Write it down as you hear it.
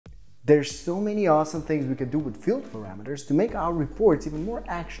There's so many awesome things we can do with field parameters to make our reports even more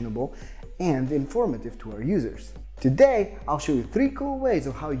actionable and informative to our users. Today, I'll show you 3 cool ways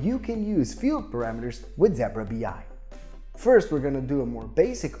of how you can use field parameters with Zebra BI. First, we're going to do a more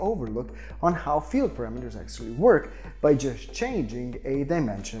basic overlook on how field parameters actually work by just changing a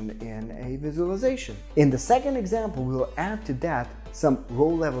dimension in a visualization. In the second example, we'll add to that some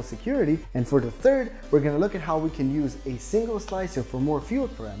row-level security, and for the third, we're going to look at how we can use a single slicer for more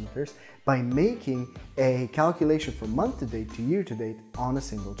field parameters by making a calculation from month-to-date to year-to-date on a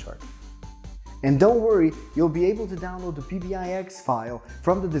single chart. And don't worry, you'll be able to download the PBIX file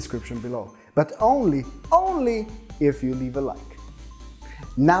from the description below, but only if you leave a like.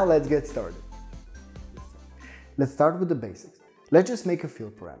 Now let's get started. Let's start with the basics. Let's just make a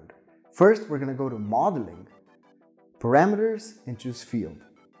field parameter. First, we're going to go to Modeling, Parameters, and choose Field.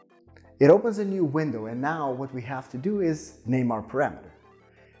 It opens a new window, and now what we have to do is name our parameter.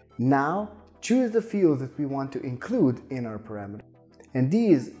 Now, choose the fields that we want to include in our parameter. And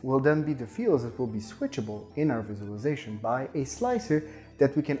these will then be the fields that will be switchable in our visualization by a slicer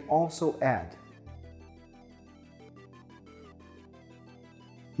that we can also add.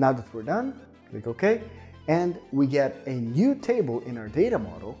 Now that we're done, click OK, and we get a new table in our data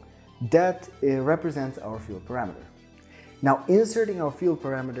model that represents our field parameter. Now, inserting our field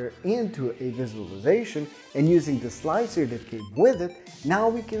parameter into a visualization and using the slicer that came with it, now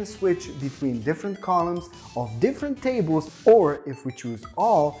we can switch between different columns of different tables, or if we choose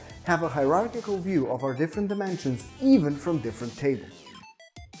all, have a hierarchical view of our different dimensions even from different tables.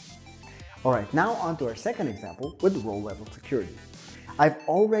 Alright, now on to our second example with row-level security. I've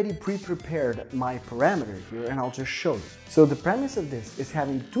already pre-prepared my parameter here, and I'll just show you. So the premise of this is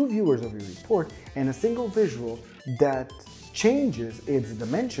having 2 viewers of your report and a single visual that changes its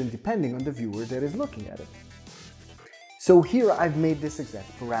dimension depending on the viewer that is looking at it. So here I've made this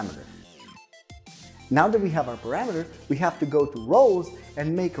exact parameter. Now that we have our parameter, we have to go to rows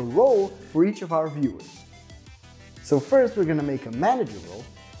and make a row for each of our viewers. So first we're going to make a manager row,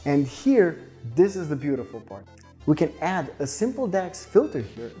 and here, this is the beautiful part. We can add a simple DAX filter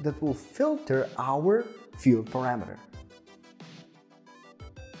here that will filter our field parameter.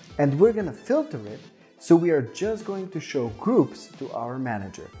 And we're going to filter it, so we are just going to show groups to our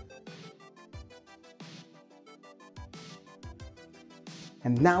manager.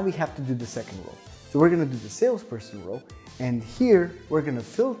 And now we have to do the second row. So we're going to do the salesperson row, and here we're going to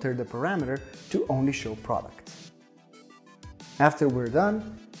filter the parameter to only show products. After we're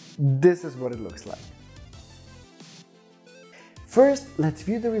done, this is what it looks like. First, let's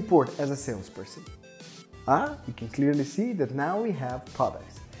view the report as a salesperson. You can clearly see that now we have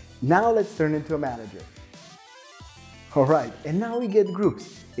products. Now let's turn into a manager. Alright, and now we get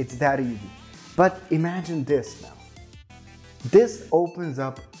groups. It's that easy. But imagine this now. This opens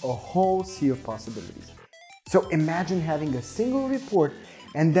up a whole sea of possibilities. So imagine having a single report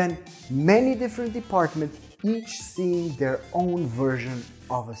and then many different departments each seeing their own version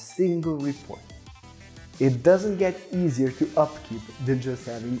of a single report. It doesn't get easier to upkeep than just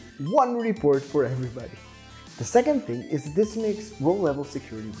having one report for everybody. The second thing is this makes row-level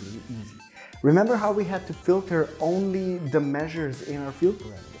security really easy. Remember how we had to filter only the measures in our field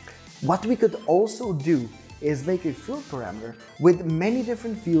parameter? What we could also do is make a field parameter with many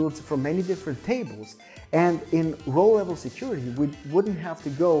different fields from many different tables, and in row-level security we wouldn't have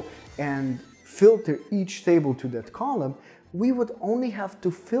to go and filter each table to that column. We would only have to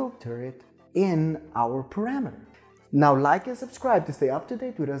filter it in our parameter. Now like and subscribe to stay up to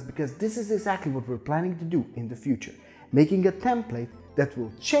date with us, because this is exactly what we're planning to do in the future, making a template that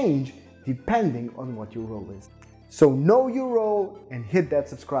will change depending on what your role is. So know your role and hit that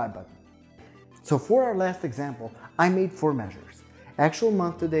subscribe button. So for our last example, I made 4 measures: actual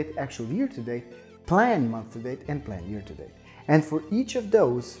month to date, actual year to date, plan month to date, and plan year to date. And for each of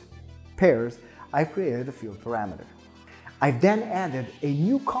those pairs, I've created a field parameter. I've then added a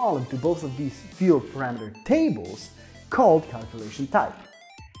new column to both of these field parameter tables called calculation type,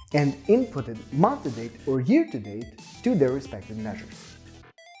 and inputted month to date or year to date to their respective measures.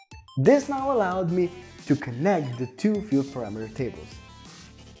 This now allowed me to connect the 2 field parameter tables.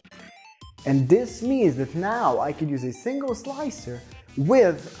 And this means that now I can use a single slicer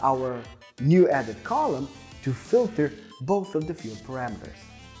with our new added column to filter both of the field parameters.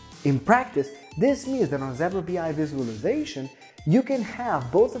 In practice, this means that on Zebra BI visualization, you can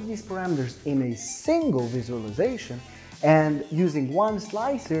have both of these parameters in a single visualization, and using one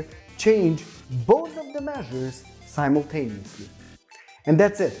slicer, change both of the measures simultaneously. And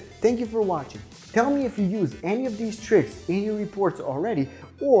that's it. Thank you for watching. Tell me if you use any of these tricks in your reports already,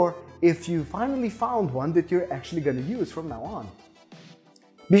 or if you finally found one that you're actually going to use from now on.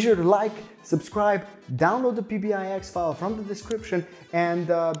 Be sure to like, subscribe, download the PBIX file from the description, and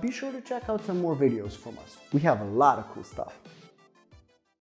be sure to check out some more videos from us. We have a lot of cool stuff.